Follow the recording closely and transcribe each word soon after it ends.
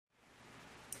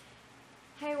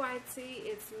Hey YT,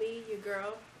 it's me, your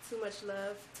girl, Too Much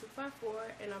Love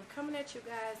 254, and I'm coming at you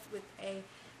guys with a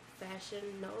Fashion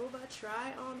Nova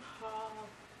try-on haul,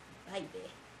 baby.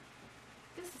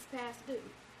 This is past due.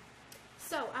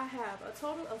 So I have a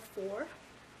total of 4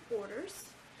 orders.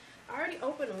 I already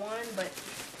opened one, but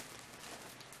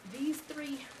these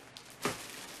 3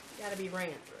 gotta be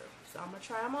ran through. So I'm gonna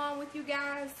try them on with you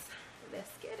guys.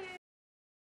 Let's get it.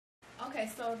 Okay,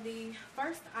 so the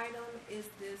first item is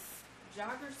this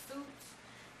jogger suit.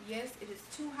 Yes, it is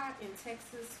too hot in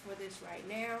Texas for this right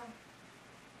now.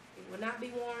 It will not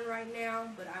be worn right now,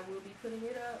 but I will be putting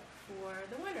it up for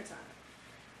the winter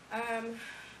time.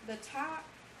 The top,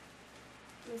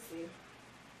 let's see,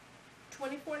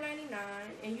 $24.99,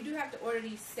 and you do have to order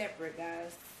these separate,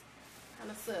 guys.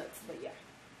 Kind of sucks, but yeah.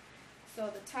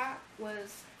 So the top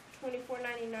was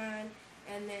 $24.99,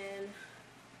 and then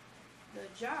the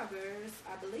joggers,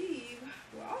 I believe,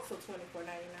 were also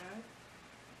 $24.99,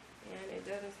 and it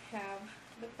doesn't have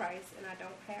the price, and I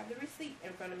don't have the receipt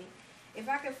in front of me. If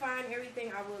I can find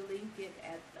everything, I will link it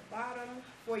at the bottom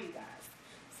for you guys.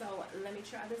 So let me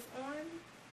try this on.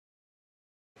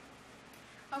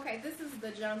 Okay, this is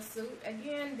the jumpsuit.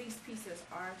 Again, these pieces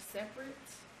are separate.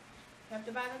 You have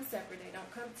to buy them separate. They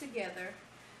don't come together.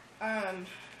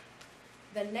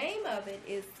 The name of it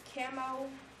is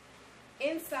Camo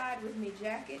Inside With Me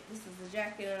Jacket. This is the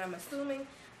jacket, and I'm assuming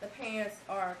the pants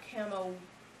are Camo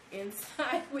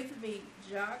Inside With Me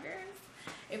joggers.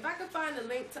 If I can find a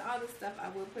link to all this stuff, I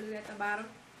will put it at the bottom.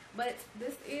 But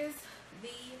this is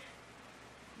the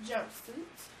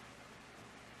jumpsuit.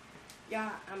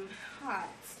 Y'all, I'm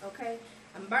hot, okay?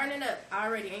 I'm burning up. I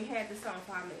already ain't had this on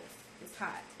 5 minutes. It's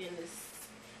hot in this.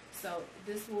 So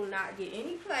this will not get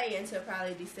any play until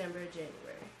probably December or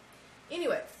January.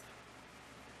 Anyways.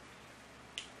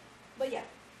 But yeah,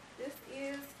 this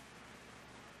is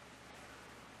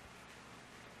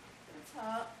the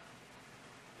top.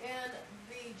 And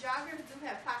the joggers do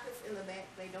have pockets in the back.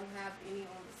 They don't have any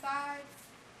on the sides.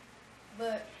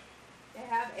 But they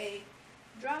have a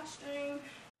drawstring.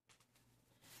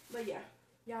 But yeah,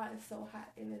 y'all, it's so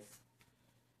hot in this.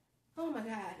 Oh my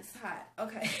God, it's hot.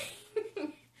 Okay.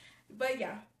 But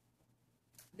yeah,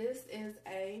 this is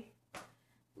a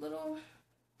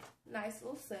nice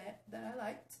little set that I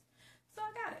liked. So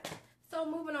I got it. So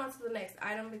moving on to the next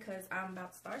item because I'm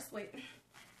about to start sweating.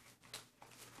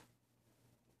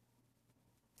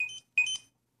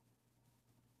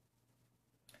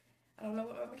 I don't know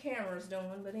what my camera's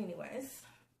doing, but anyways.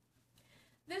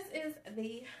 This is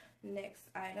the next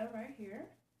item right here.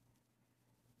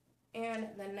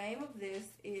 And the name of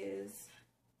this is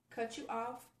Cut You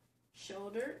Off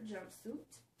Shoulder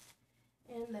Jumpsuit.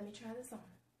 And let me try this on.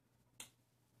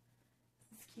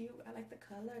 This is cute. I like the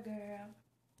color, girl.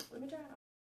 Let me try it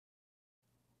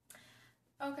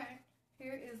on. Okay,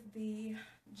 here is the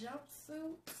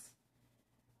jumpsuit.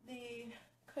 The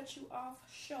Cut You Off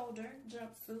Shoulder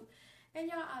Jumpsuit. And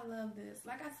y'all, I love this.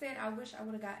 Like I said, I wish I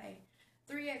would have got a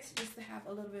 3X just to have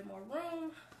a little bit more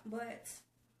room. But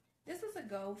this is a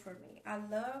go for me. I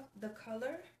love the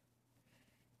color.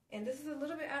 And this is a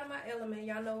little bit out of my element.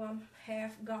 Y'all know I'm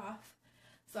half goth.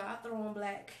 So I throw on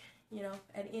black, you know,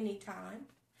 at any time.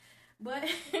 But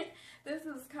this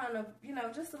is kind of, you know,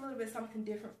 just a little bit something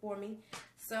different for me.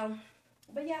 So,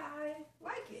 but yeah, I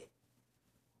like it.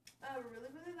 I really,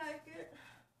 really like it.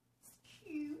 It's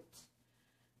cute.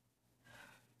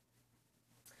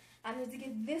 I need to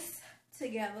get this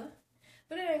together.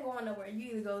 But it ain't going nowhere.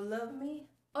 You either go love me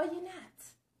or you're not.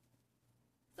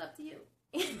 It's up to you.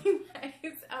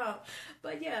 Anyways,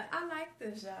 but yeah, I like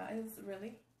this, y'all. It's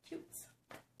really cute.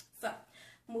 So,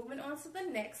 moving on to the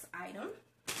next item.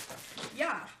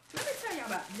 Y'all, let me tell y'all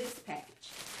about this package.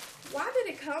 Why did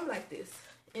it come like this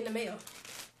in the mail?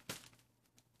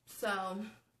 So,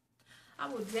 I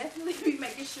will definitely be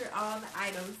making sure all the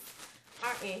items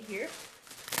are in here.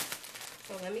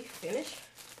 So, let me finish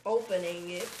opening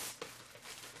it.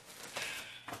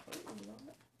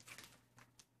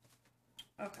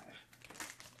 Okay.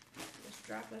 Let's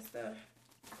drop my stuff.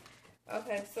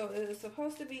 Okay, so it is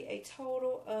supposed to be a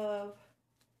total of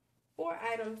 4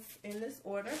 items in this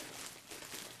order.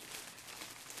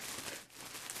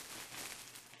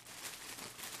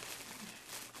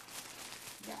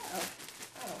 Yeah.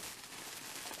 Oh.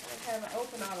 I haven't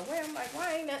opened all the way. I'm like,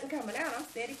 why ain't nothing coming out? I'm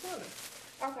steady pulling.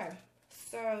 Okay,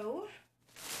 so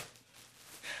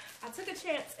I took a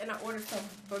chance and I ordered some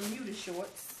Bermuda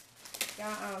shorts.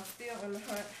 Y'all, I'm still on the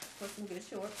hunt for some good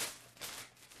shorts.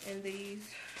 And these,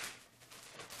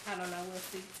 I don't know, we'll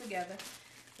see together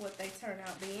what they turn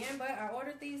out being. But I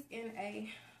ordered these in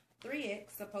a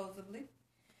 3X, supposedly.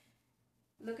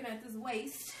 Looking at this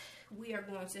waist, we are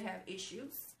going to have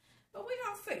issues, but we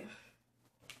gonna see.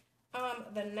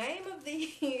 The name of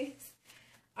these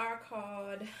are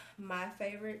called My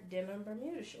Favorite Denim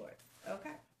Bermuda Shorts.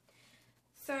 Okay,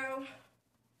 so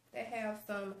they have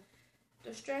some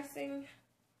distressing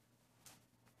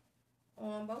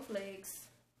on both legs,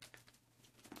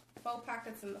 4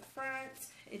 pockets in the front.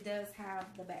 It does have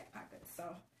the back pockets,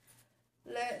 so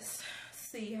let's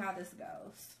see how this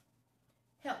goes.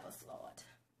 Help us, Lord.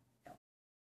 Help.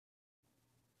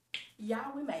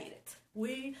 Y'all, we made it.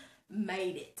 We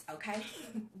made it, okay?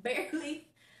 barely,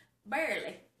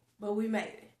 but we made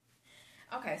it.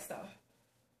 Okay, so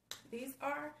these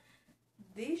are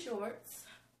the shorts.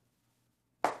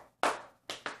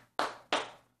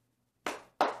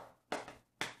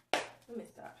 Let me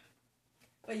stop.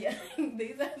 But yeah,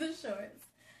 these are the shorts.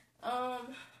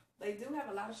 They do have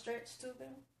a lot of stretch to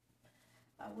them.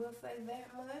 I will say that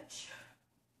much.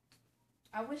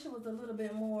 I wish it was a little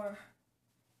bit more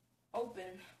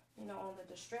open, you know, on the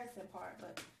distressing part,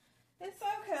 but it's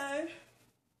okay.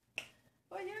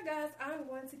 But yeah, guys, I'm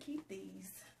going to keep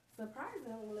these.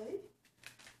 Surprisingly,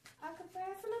 I can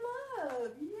fasten them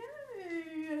up.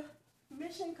 Yay!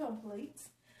 Mission complete.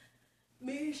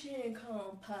 Mission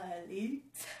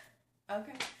complete.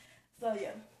 Okay, so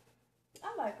yeah,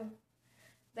 I like them.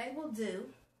 They will do.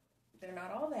 They're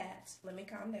not all that. Let me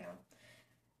calm down.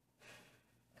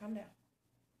 Calm down.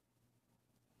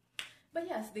 But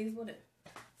yes, these will do.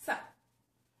 So,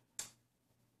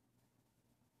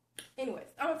 anyways,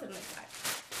 on to the next side.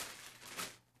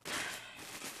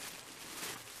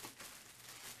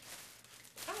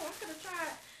 Oh, I could have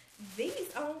tried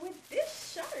these on with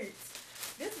this shirt.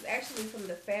 This is actually from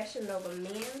the Fashion Nova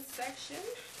men's section.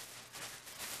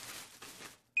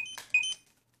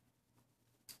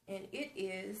 And it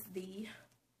is the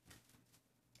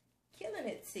Killing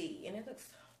It tee. And it looks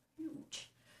huge.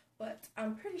 But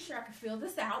I'm pretty sure I can fill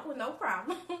this out with no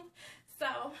problem.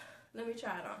 So, let me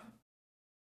try it on.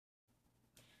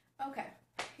 Okay.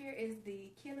 Here is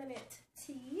the Killing It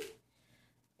tee.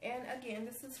 And again,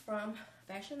 this is from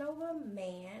Fashion Nova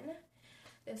Man.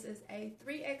 This is a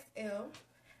 3XL.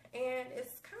 And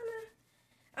it's kind of,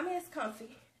 I mean, it's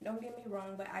comfy. Don't get me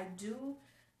wrong. But I do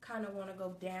kind of want to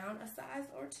go down a size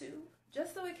or 2.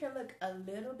 Just so it can look a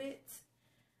little bit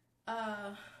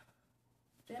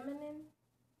feminine.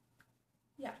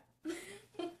 Yeah.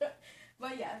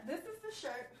 But yeah, this is the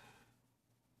shirt.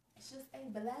 It's just a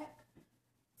black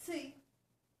tee.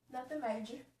 Nothing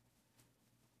major.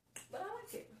 But I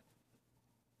like it.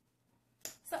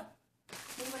 So,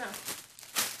 moving on.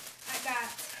 I got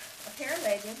a pair of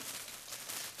leggings.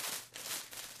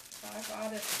 Sorry for all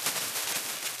this.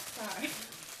 Sorry.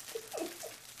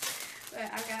 But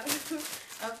I got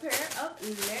a pair of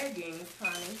leggings,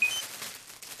 honey.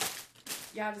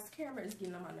 Y'all, this camera is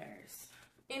getting on my nerves.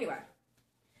 Anyway.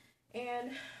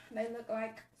 And they look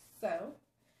like so.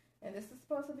 And this is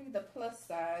supposed to be the plus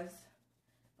size.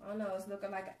 I don't know, it's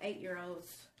looking like an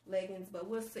 8-year-old's leggings, but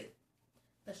we'll see.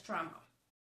 Let's try them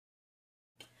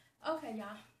on. Okay,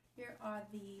 y'all. Here are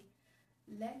the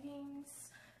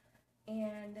leggings.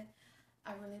 And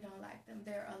I really don't like them.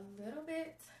 They're a little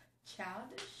bit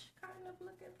childish kind of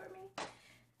looking for me.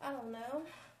 I don't know.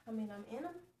 I mean, I'm in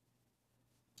them.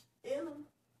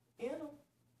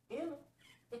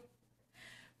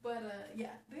 But,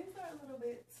 yeah, these are a little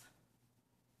bit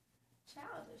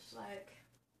childish. Like,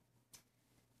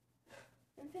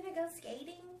 and then I go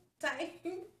skating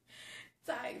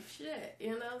type shit,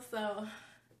 you know? So,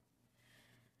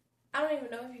 I don't even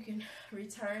know if you can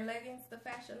return leggings to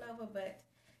Fashion Nova, but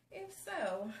if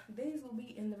so, these will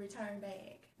be in the return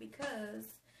bag because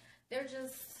they're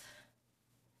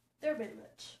a bit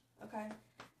much, okay?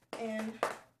 And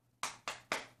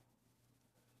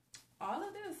all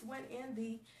of this went in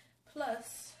the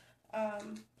plus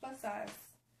size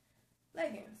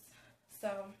leggings.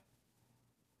 So,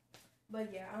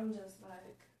 but yeah, I'm just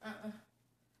like,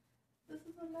 this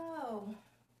is a no.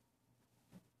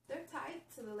 They're tight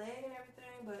to the leg and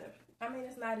everything, but I mean,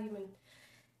 it's not even,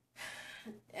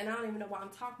 and I don't even know why I'm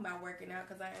talking about working out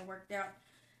because I ain't worked out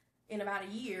in about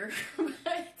a year.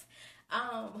 But,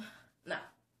 no.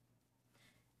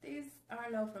 These are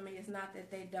no for me. It's not that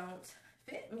they don't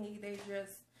fit me. They're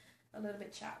just a little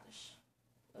bit childish.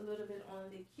 A little bit on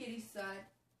the kiddie side.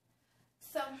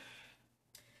 So,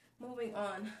 moving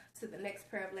on to the next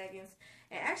pair of leggings.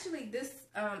 And actually,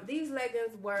 these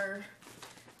leggings were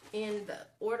in the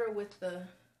order with the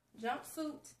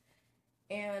jumpsuit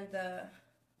and the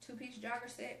 2-piece jogger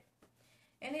set.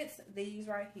 And it's these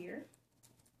right here.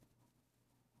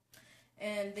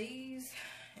 And these,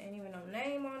 ain't even no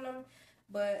name on them.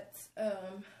 But,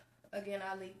 again,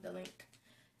 I'll leave the link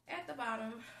at the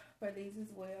bottom for these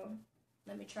as well.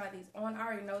 Let me try these on. I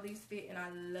already know these fit and I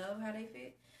love how they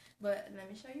fit, but let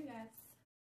me show you guys.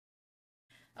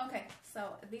 Okay,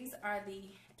 so these are the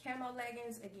camo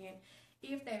leggings. Again,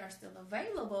 if they are still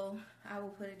available, I will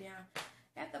put it down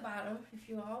at the bottom if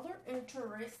you all are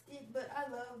interested. But I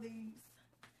love these.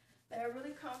 They're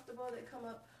really comfortable. They come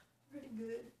up pretty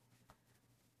good.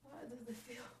 Why does it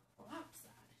feel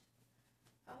lopsided?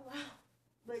 Oh wow.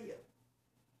 But yeah,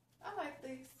 I like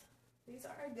these. These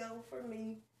are a go for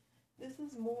me. This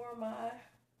is more my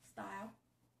style.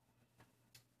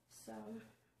 So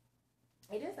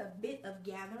it is a bit of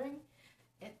gathering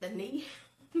at the knee.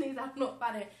 These, I don't know if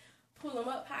I didn't pull them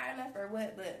up high enough or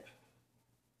what, but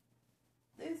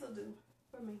these will do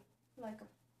for me. I like them.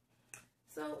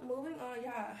 So moving on,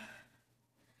 y'all.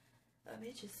 A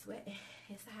bitch is sweating.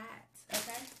 It's hot.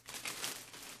 Okay.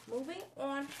 Moving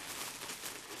on.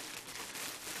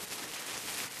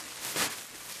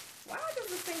 Why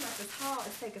does it seem like this haul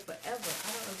is taking forever?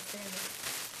 I don't understand it.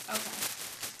 Okay.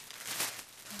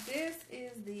 This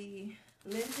is the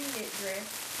Lindsay knit dress.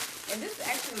 And this is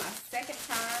actually my second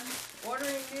time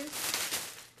ordering this.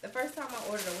 The first time I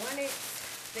ordered a 1X,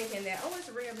 thinking that, oh, it's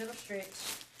a real little stretch.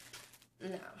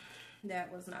 No,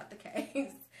 that was not the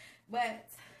case. But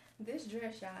this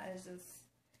dress, y'all, is just,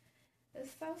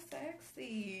 it's so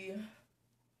sexy.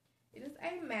 It is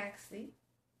a maxi.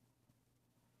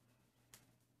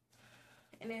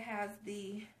 And it has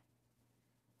the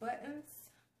buttons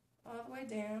all the way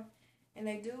down. And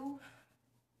they do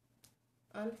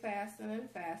unfasten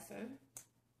and fasten.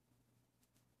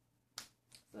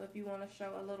 So if you want to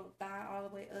show a little thigh all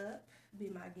the way up, be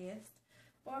my guest.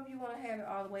 Or if you want to have it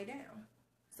all the way down,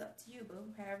 it's up to you,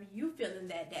 boo. However you feeling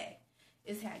that day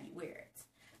is how you wear it.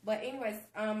 But anyways,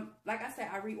 like I said,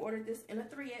 I reordered this in a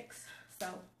 3X. So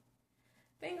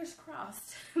fingers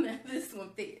crossed that this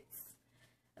one fits.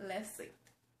 Let's see.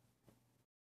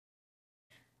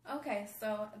 Okay,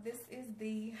 so this is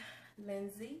the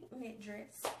Lindsay knit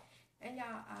dress. And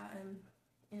y'all, I am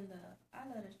in love. I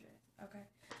love this dress, okay?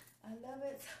 I love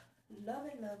it. Love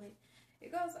it, love it.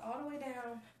 It goes all the way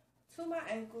down to my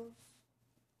ankles.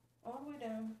 All the way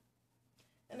down.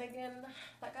 And again,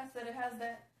 like I said, it has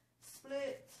that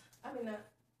split. I mean,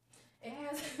 it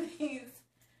has these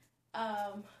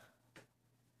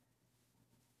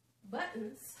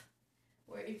buttons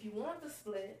where if you want the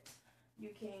split, you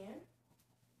can.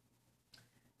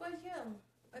 But yeah,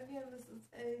 again, this is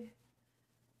a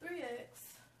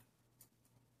 3X,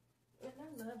 and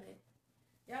I love it.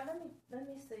 Y'all, let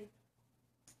me see.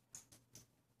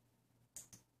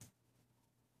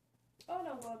 Oh,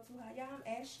 don't go up too high. Y'all, I'm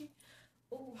ashy.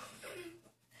 Ooh,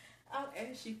 I'm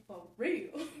ashy for real.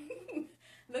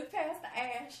 Look past the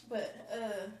ash, but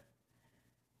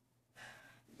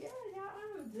yeah, y'all,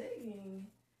 I'm digging.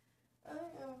 I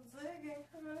am digging,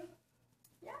 honey.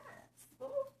 Yes, boo.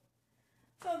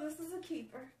 So this is a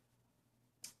keeper.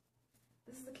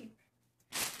 This is a keeper.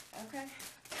 Okay.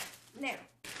 Now,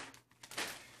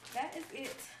 that is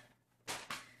it.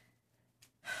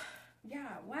 Yeah,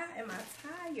 why am I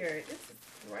tired? This is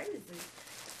crazy.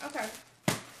 Okay.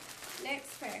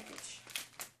 Next package.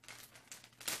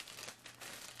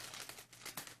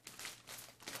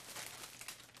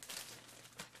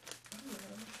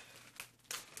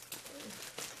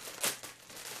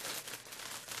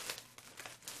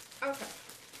 Okay.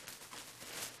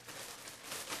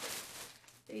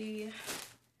 The,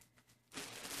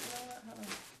 hold on.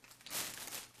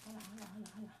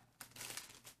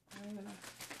 I don't even know.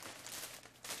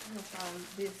 I'm gonna try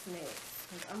this next,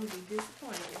 because I'm gonna be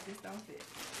disappointed if this don't fit.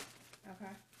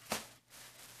 Okay.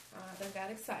 I done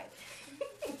got excited.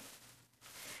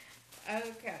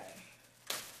 Okay.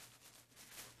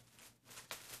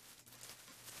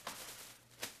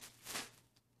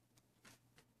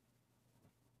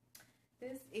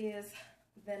 This is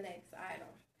the next item.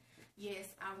 Yes,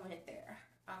 I went there.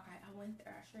 Okay, I went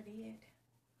there. I sure did.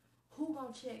 Who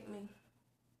gonna check me?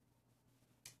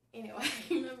 Anyway,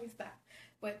 let me stop.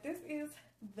 But this is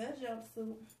the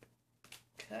jumpsuit,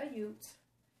 cute.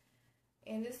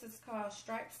 And this is called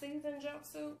Stripe Season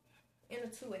Jumpsuit in a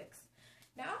 2X.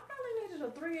 Now, I probably needed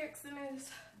a 3X in this,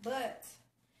 but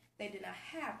they did not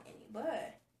have any.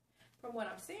 But from what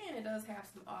I'm seeing, it does have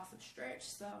some awesome stretch.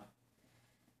 So,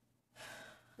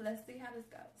 let's see how this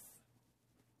goes.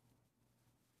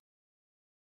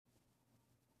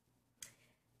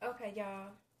 Okay,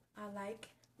 y'all, I like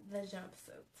the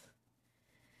jumpsuit,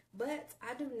 but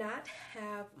I do not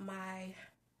have my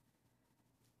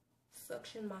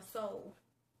suction my soul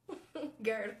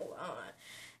girdle on,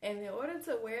 and in order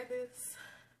to wear this,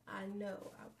 I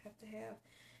know I would have to have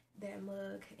that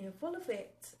mug in full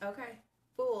effect. Okay,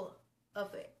 full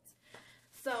effect.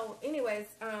 So anyways,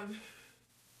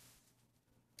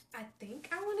 I think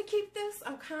I want to keep this.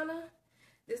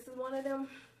 This is one of them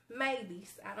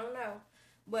maybes. I don't know.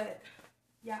 But,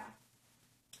 yeah.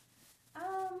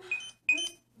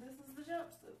 This is the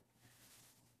jumpsuit.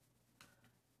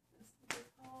 This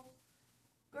whole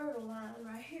girdle line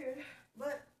right here.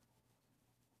 But,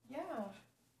 yeah.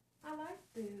 I like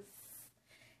this.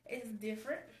 It's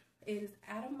different. It is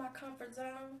out of my comfort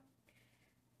zone.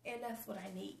 And that's what I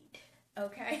need.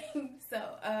 Okay? So,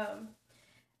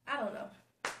 I don't know.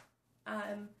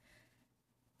 I'm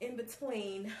in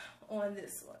between on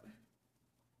this one.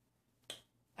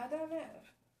 I don't know.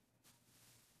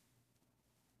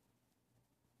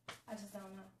 I just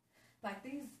don't know. Like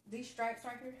these stripes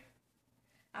right here,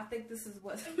 I think this is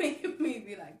what's making me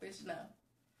be like, bitch, no.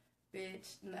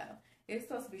 Bitch, no. It's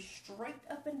supposed to be straight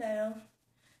up and down.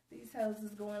 These hoes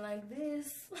is going like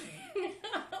this.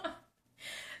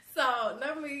 So, I'm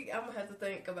gonna have to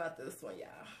think about this one,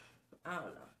 y'all. I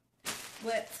don't know.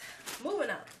 But, moving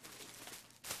on.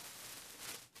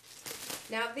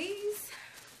 Now, these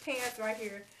pants right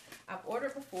here, I've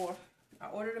ordered before. I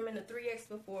ordered them in the 3X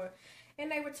before, and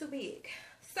they were too big.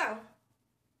 So,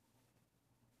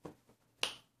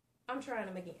 I'm trying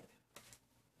them again.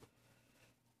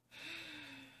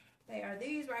 They are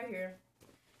these right here.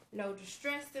 No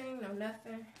distressing, no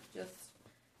nothing. Just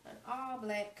an all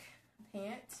black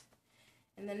pant.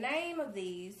 And the name of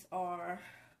these are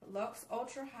Luxe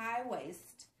Ultra High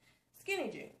Waist Skinny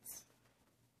Jeans.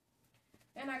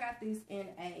 And I got these in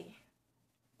a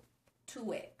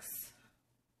 2X.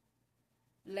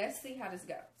 Let's see how this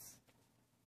goes.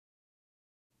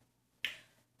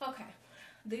 Okay,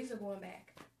 these are going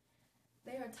back.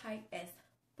 They are tight as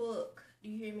fuck. Do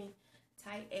you hear me?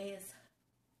 Tight as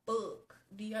fuck.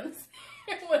 Do you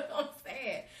understand what I'm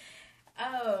saying?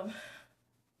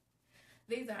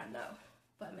 These are no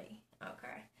for me.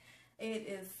 Okay, it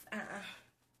is.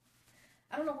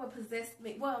 I don't know what possessed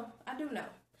me. Well, I do know.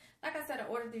 Like I said, I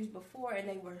ordered these before and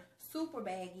they were super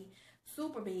baggy,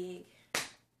 super big.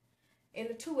 In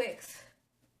the 2X,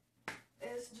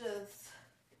 it's just,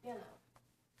 you know,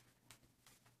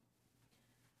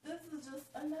 this is just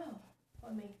a no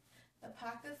for me. The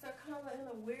pockets are kind of in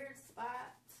a weird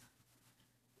spot,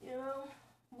 you know,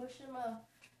 mushing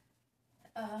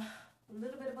a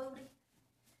little bit of booty.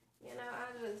 You know,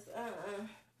 I just,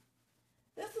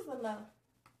 this is a no.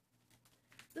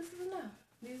 This is a no.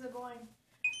 These are going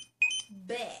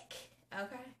back,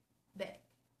 okay? Back.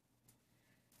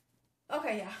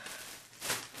 Okay, y'all.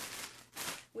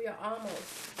 We are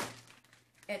almost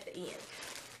at the end.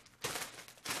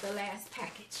 The last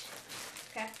package,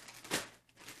 okay?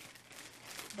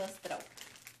 Bust it open.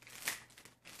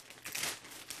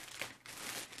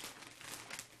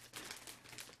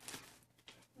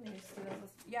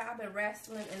 Yeah, I've been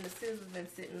wrestling and the scissors been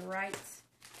sitting right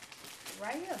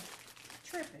here,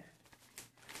 tripping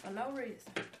for no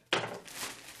reason.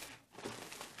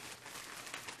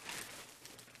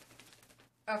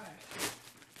 Okay.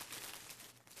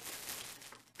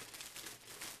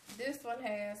 This one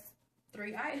has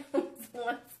 3 items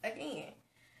once again.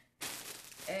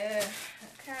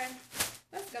 Okay,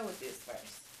 let's go with this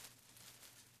first.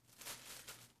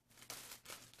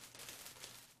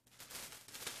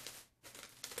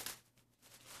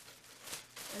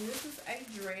 And this is a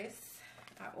dress.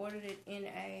 I ordered it in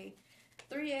a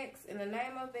 3X, and the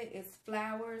name of it is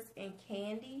Flowers and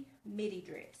Candy Midi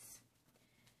Dress.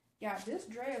 Yeah, this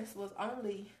dress was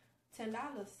only $10.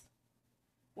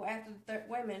 Well, after the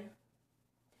wait a minute,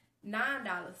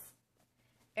 $9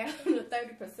 after the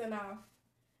 30% off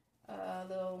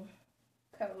little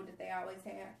code that they always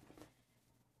have.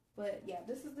 But yeah,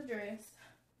 this is the dress.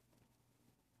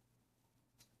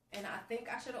 And I think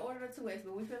I should have ordered a 2X,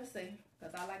 but we're gonna see.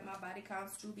 Because I like my body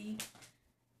counts to be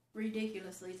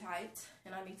ridiculously tight.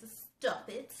 And I need to stop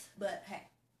it. But hey,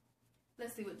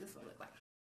 let's see what this one looks like.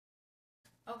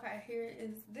 Okay, here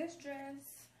is this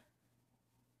dress.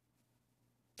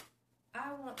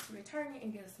 I want to return it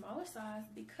and get a smaller size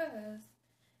because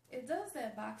it does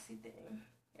that boxy thing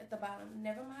at the bottom.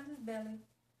 Never mind his belly.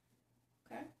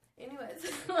 Okay? Anyways,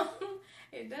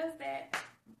 it does that,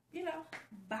 you know,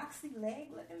 boxy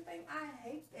leg looking thing. I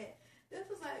hate that. This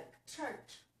is like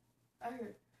church. I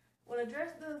hear. When a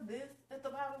dress does this at the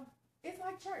bottom, it's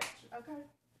like church, okay?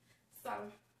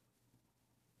 So,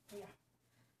 yeah.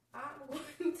 I'm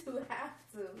going to have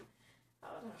to,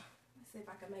 hold on. Let's see if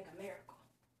I can make a miracle.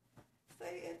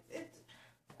 See,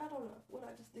 I don't know what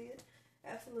I just did.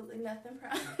 Absolutely nothing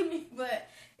probably, but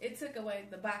it took away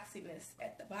the boxiness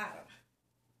at the bottom.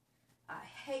 I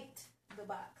hate the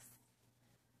box.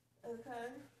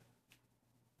 Okay.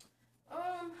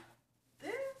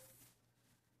 This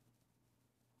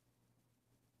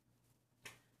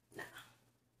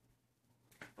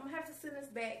send this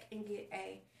back and get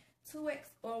a 2X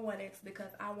or 1X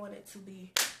because I want it to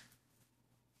be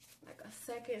like a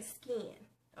second skin.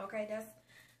 Okay,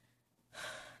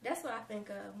 that's what I think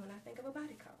of when I think of a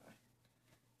bodycon,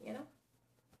 you know?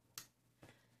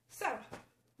 So,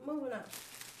 moving on.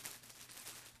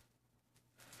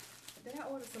 Did I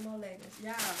order some more leggings?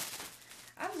 Y'all,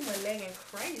 I just went legging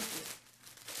crazy.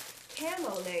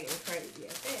 Camo legging crazy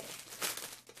at that.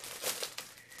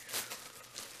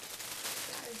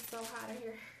 God, it's so hot in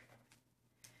here.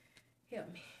 Help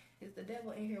me. Is the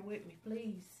devil in here with me?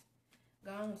 Please.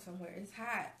 Go on somewhere. It's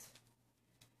hot.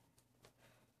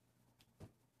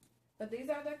 But these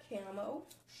are the camo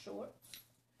shorts.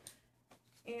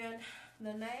 And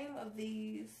the name of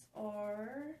these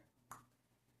are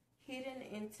Hidden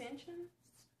Intentions.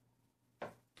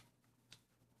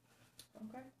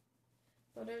 Okay.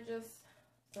 So they're just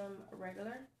some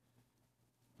regular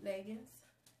leggings.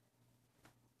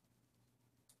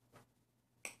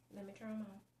 Let me try them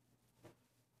on.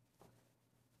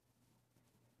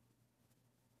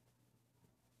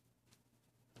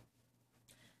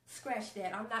 Scratch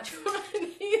that. I'm not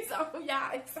trying these on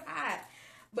y'all. It's hot.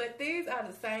 But these are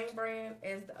the same brand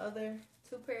as the other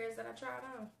two pairs that I tried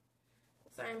on.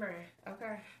 Same brand.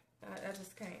 Okay. I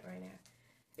just can't right now.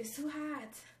 It's too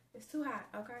hot. It's too hot.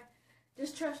 Okay.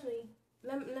 Just trust me.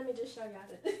 Let me just show y'all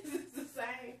that this is the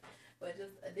same, but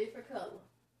just a different color.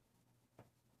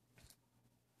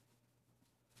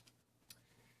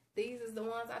 These is the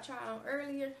ones I tried on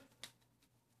earlier.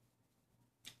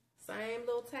 Same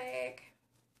little tag.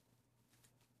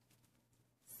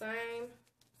 Same,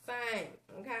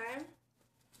 okay?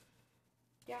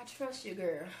 Y'all trust your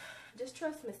girl. Just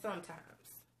trust me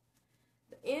sometimes.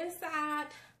 The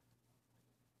inside,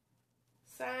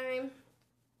 same.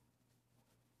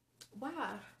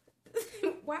 Why?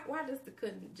 why does the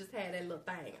couldn't just have that little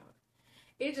thing on?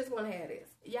 It just want to have this.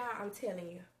 Y'all, I'm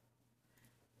telling you.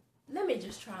 Let me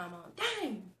just try them on.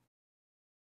 Dang!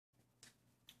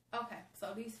 Okay,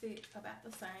 so these fit about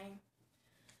the same.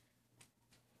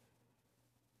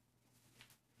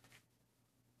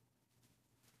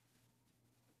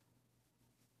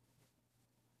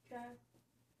 Okay.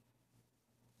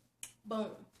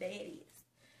 Boom. There it is.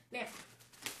 Now,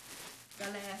 the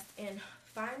last and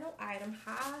final item,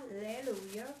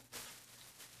 hallelujah,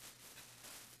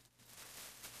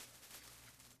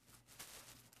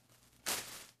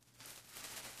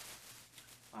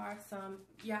 are some,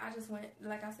 yeah, I just went,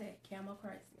 like I said, camo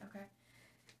crazy, okay?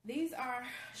 These are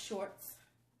shorts,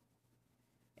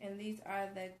 and these are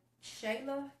the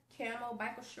Shayla camo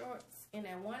biker shorts in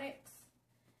that 1X,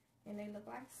 and they look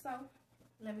like so.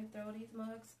 Let me throw these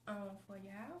mugs on for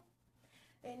y'all.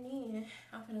 And then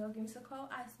I'm gonna go get me some cold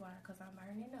ice water because I'm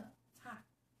burning up. It's hot.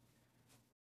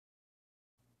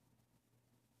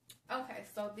 Okay,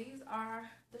 so these are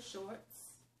the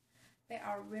shorts. They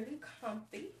are really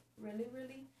comfy,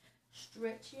 really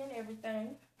stretchy and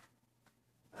everything.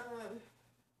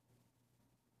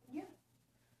 Yeah,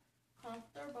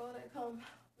 comfortable. They come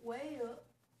way up,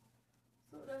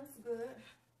 so that's good.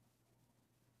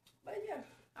 But yeah,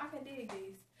 I can dig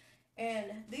these.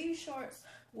 And these shorts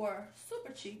were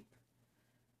super cheap.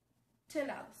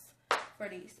 $10 for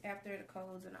these after the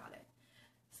codes and all that.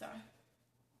 So,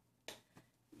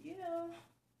 yeah.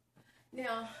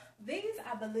 Now, these,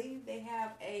 I believe they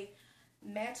have a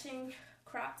matching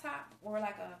crop top or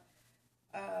like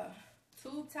a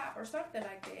tube top or something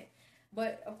like that.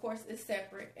 But, of course, it's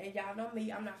separate. And y'all know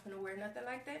me, I'm not going to wear nothing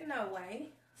like that. No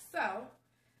way. So,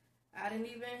 I didn't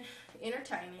even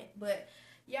entertain it. But,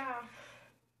 y'all,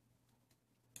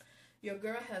 your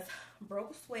girl has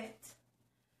broke a sweat.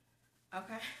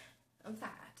 Okay? I'm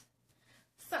tired.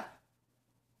 So,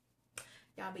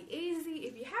 y'all be easy.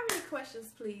 If you have any questions,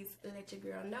 please let your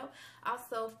girl know.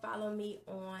 Also, follow me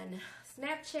on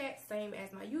Snapchat, same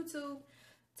as my YouTube,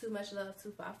 Too Much Love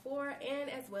 254, and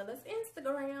as well as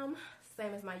Instagram,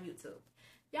 same as my YouTube.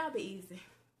 Y'all be easy.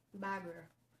 Bye, girl.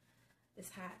 It's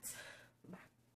hot.